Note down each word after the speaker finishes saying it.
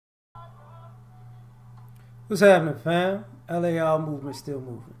What's happening, fam? L.A.R. movement still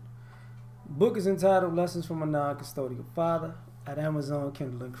moving. Book is entitled Lessons from a Non-Custodial Father at Amazon,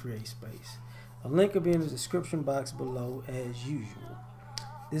 Kindle, and CreateSpace. A link will be in the description box below as usual.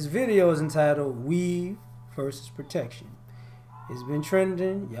 This video is entitled Weave versus Protection. It's been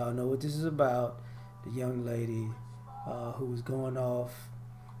trending. Y'all know what this is about. The young lady who was going off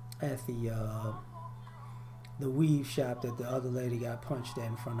at the weave shop that the other lady got punched at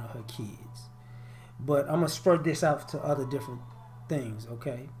in front of her kids. But I'm going to spread this out to other different things,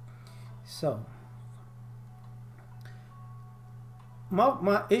 okay? So,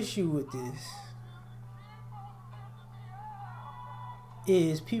 my issue with this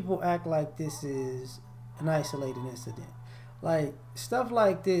is people act like this is an isolated incident. Like, stuff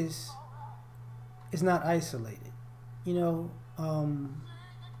like this is not isolated. You know,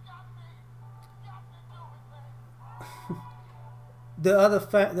 the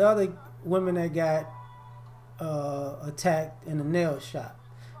other women that got attacked in a nail shop,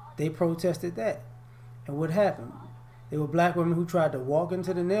 they protested that. And what happened? There were black women who tried to walk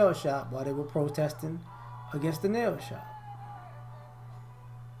into the nail shop while they were protesting against the nail shop.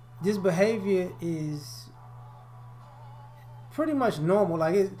 This behavior is pretty much normal.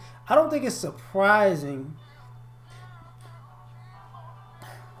 Like, I don't think it's surprising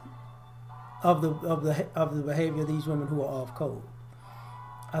of the behavior of these women who are off code.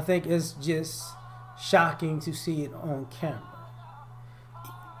 I think it's just shocking to see it on camera.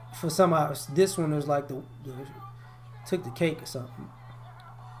 For some of us, this one was like the took the cake or something.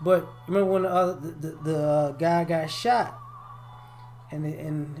 But remember when the guy got shot,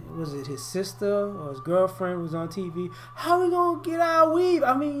 and was it his sister or his girlfriend was on TV? How we gonna get our weave?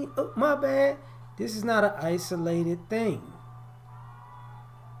 I mean, my bad. This is not an isolated thing.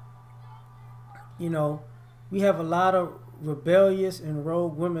 You know, we have a lot of rebellious and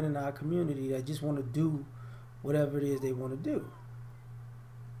rogue women in our community that just want to do whatever it is they want to do.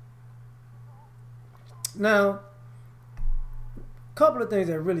 Now, a couple of things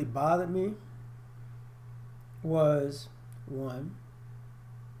that really bothered me was, one,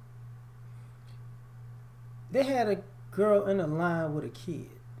 they had a girl in a line with a kid.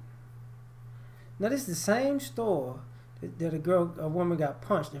 Now, this is the same store that a woman got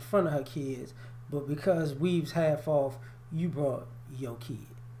punched in front of her kids, but because weave's half off, you brought your kid.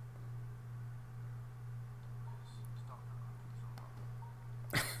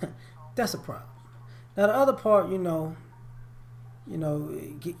 That's a problem. Now the other part, you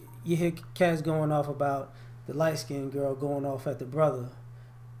hear cats going off about the light-skinned girl going off at the brother,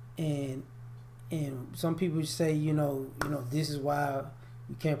 and some people say, this is why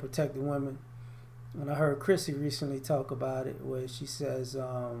we can't protect the women. And I heard Chrissy recently talk about it, where she says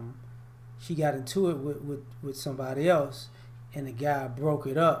she got into it with somebody else, and the guy broke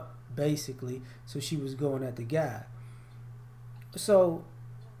it up, basically, so she was going at the guy. So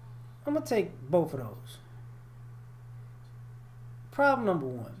I'm going to take both of those. Problem number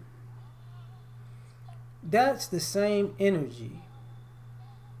one, that's the same energy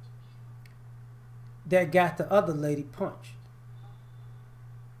that got the other lady punched.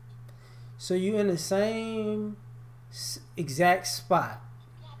 So you're in the same exact spot,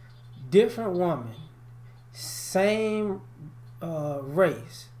 different woman, same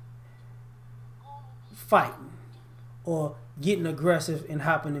race, fighting or getting aggressive and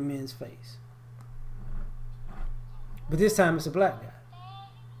hopping in men's face. But this time it's a black guy.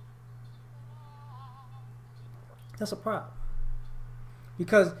 That's a problem.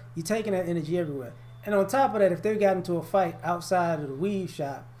 Because you're taking that energy everywhere. And on top of that, if they got into a fight outside of the weave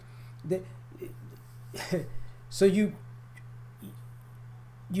shop, so you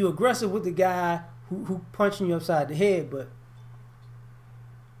aggressive with the guy who punching you upside the head,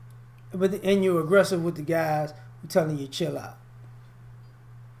 and you're aggressive with the guys who telling you chill out.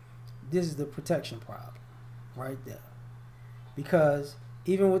 This is the protection problem right there. Because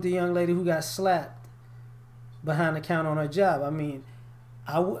even with the young lady who got slapped behind the counter on her job, I mean,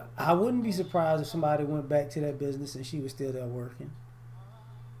 I wouldn't be surprised if somebody went back to that business and she was still there working.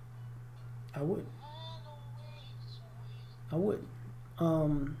 I wouldn't.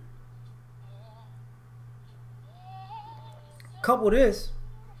 Couple this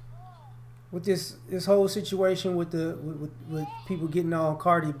with this whole situation with people getting on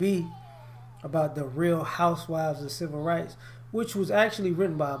Cardi B about the Real Housewives of Civil Rights, which was actually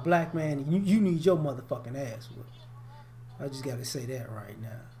written by a black man. You need your motherfucking ass whooped. I just got to say that right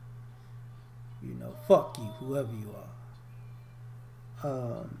now. Fuck you, whoever you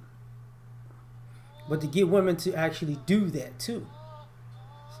are. But to get women to actually do that too,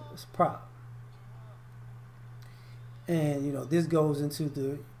 so it's a problem. And this goes into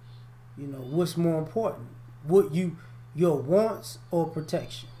the what's more important, what your wants or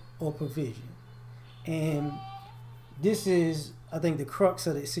protection or provision. And this is, I think, the crux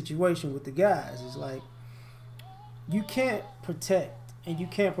of the situation with the guys is like, you can't protect and you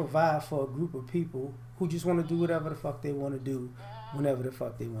can't provide for a group of people who just want to do whatever the fuck they want to do whenever the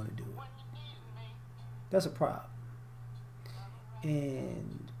fuck they want to do it. That's a problem.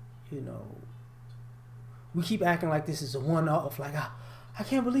 And, you know, we keep acting like this is a one-off. Like, I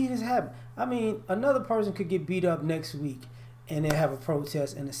can't believe this happened. I mean, another person could get beat up next week and they have a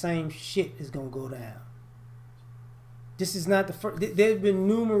protest and the same shit is going to go down. This is not the first. There's been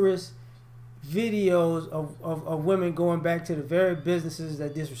numerous videos of women going back to the very businesses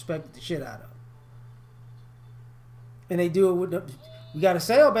that disrespected the shit out of them. And they do it with we got to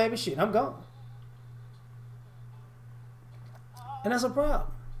sell, baby. Shit, I'm gone. And that's a problem.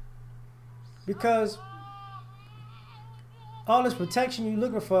 Because all this protection you're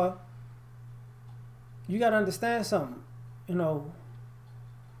looking for, you got to understand something. You know,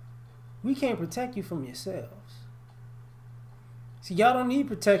 we can't protect you from yourselves. See, y'all don't need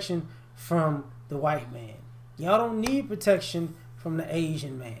protection from the white man. Y'all don't need protection from the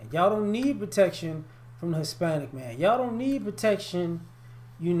Asian man. Y'all don't need protection from the Hispanic man. Y'all don't need protection,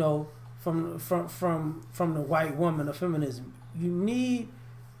 you know, from the white woman or feminism. You need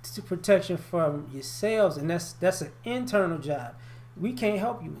protection from yourselves, and that's an internal job. We can't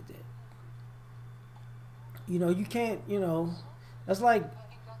help you with that. You know, you can't, you know, that's like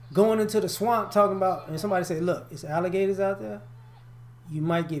going into the swamp talking about, and somebody say, look, it's alligators out there. You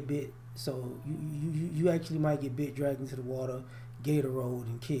might get bit. So you actually might get bit, dragged into the water, gator rolled,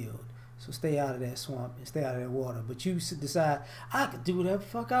 and killed. So stay out of that swamp and stay out of that water. But you decide, I can do whatever the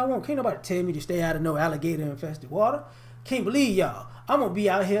fuck I want. Can't nobody tell me to stay out of no alligator infested water. Can't believe y'all. I'm going to be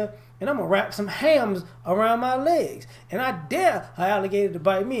out here and I'm going to wrap some hams around my legs. And I dare an alligator to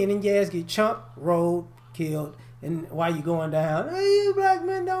bite me. And then your ass get chumped, rolled, killed. And while you going down, hey, you black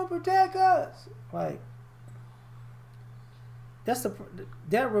men don't protect us. Like,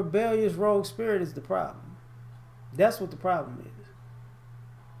 that rebellious rogue spirit is the problem. That's what the problem is.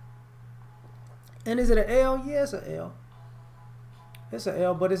 And is it an L? Yeah, it's an L. It's an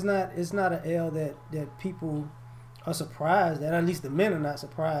L, but it's not an L that people are surprised at. At least the men are not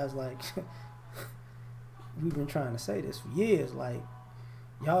surprised. Like, we've been trying to say this for years. Like,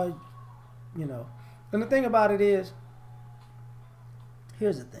 y'all, you know. And the thing about it is,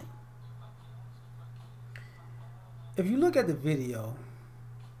 here's the thing. If you look at the video,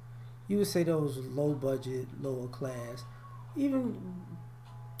 you would say those low budget, lower class, even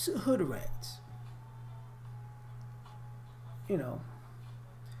hood rats. You know,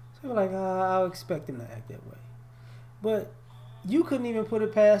 so you're like, I'll expect them to act that way. But you couldn't even put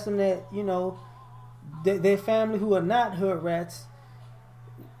it past them that, you know, their family who are not hood rats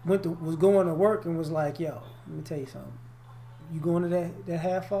was going to work and was like, yo, let me tell you something. You going to that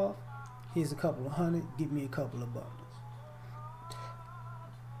half off? Here's a couple of $100. Give me a couple of bundles.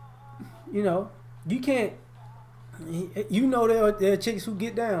 You know, you can't. You know there are chicks who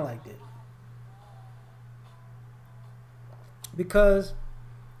get down like that. Because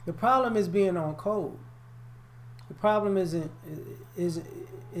the problem is being on code. The problem isn't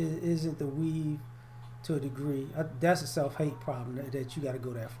the weave to a degree. That's a self-hate problem that you got to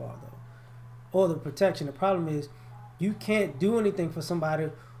go that far though. Or the protection. The problem is you can't do anything for somebody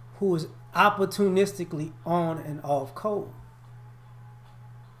who is opportunistically on and off code.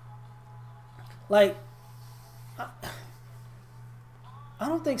 Like, I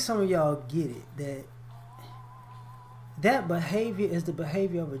don't think some of y'all get it that behavior is the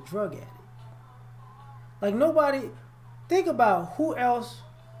behavior of a drug addict. Like, nobody, think about who else,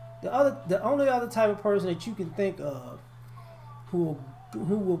 the only other type of person that you can think of who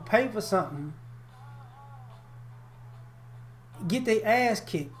will pay for something, get their ass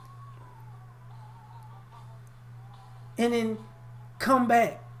kicked, and then come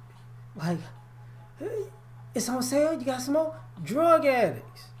back like, hey, it's on sale, you got some more? Drug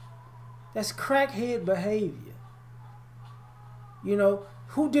addicts. That's crackhead behavior. You know,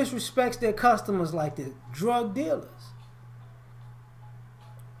 who disrespects their customers like this? Drug dealers.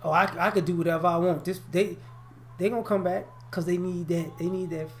 Oh, I could do whatever I want. They gonna come back because they need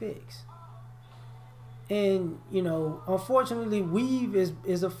that fix. And, you know, unfortunately, weave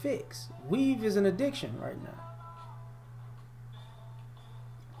is a fix. Weave is an addiction right now.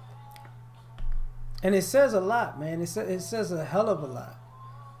 And it says a lot, man. It says a hell of a lot.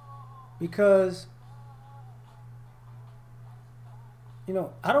 Because, you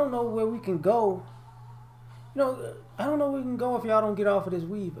know, I don't know where we can go. You know, I don't know where we can go if y'all don't get off of this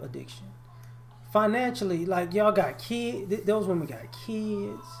weave addiction. Financially, like, y'all got kids. Those women got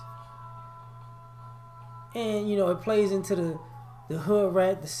kids. And you know, it plays into the hood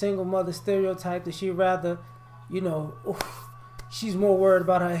rat, the single mother stereotype that she rather, you know, she's more worried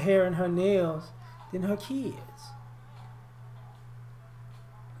about her hair and her nails than her kids.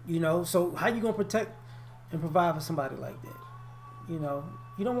 You know, so how you gonna protect and provide for somebody like that? You know,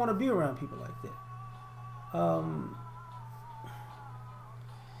 you don't want to be around people like that.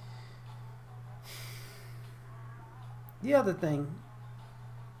 The other thing,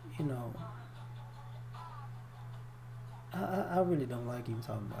 you know, I really don't like even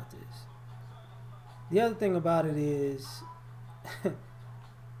talking about this. The other thing about it is,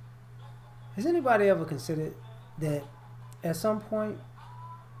 has anybody ever considered that at some point,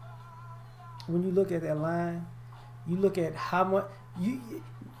 when you look at that line, you look at how much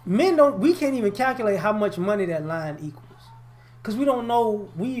we can't even calculate how much money that line equals, because we don't know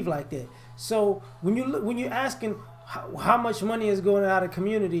weave like that. So when you're asking how much money is going out of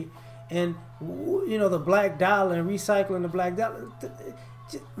community, and you know, the black dollar and recycling the black dollar,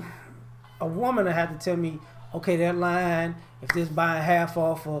 a woman had to tell me, okay, that line, if this buying half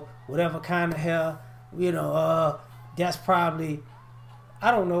off or whatever kind of hair, you know, that's probably,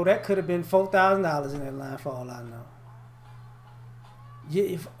 I don't know, that could have been $4,000 in that line for all I know.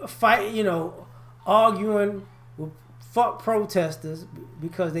 Fight, you know, arguing with fuck protesters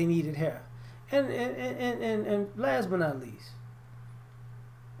because they needed hair. And last but not least,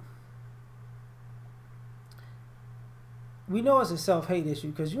 we know it's a self-hate issue,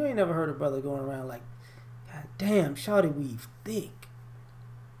 because you ain't never heard a brother going around like, God damn, shawty weave thick.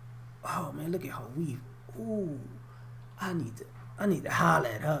 Oh man, look at her weave. Ooh, I need to holler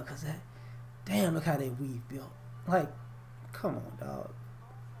at her, because that, damn, look how that weave built. Like, come on, dog.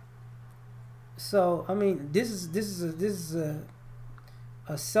 So I mean, this is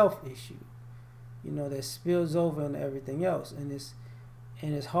a self issue, you know, that spills over into everything else, and it's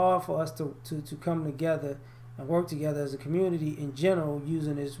hard for us to come together and work together as a community in general,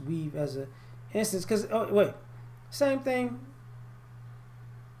 using this weave as a instance. Because same thing.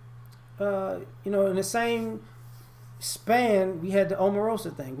 You know, in the same span, we had the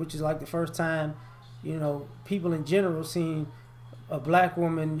Omarosa thing, which is like the first time, you know, people in general seen a black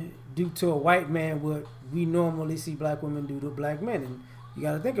woman do to a white man what we normally see black women do to black men. And you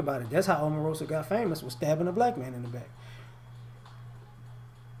got to think about it. That's how Omarosa got famous, was stabbing a black man in the back.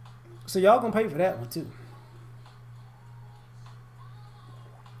 So y'all gonna pay for that one too.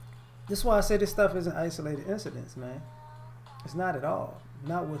 This is why I say this stuff isn't isolated incidents, man. It's not at all.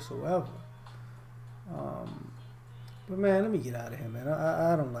 Not whatsoever. But man, let me get out of here, man.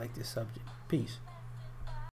 I don't like this subject. Peace.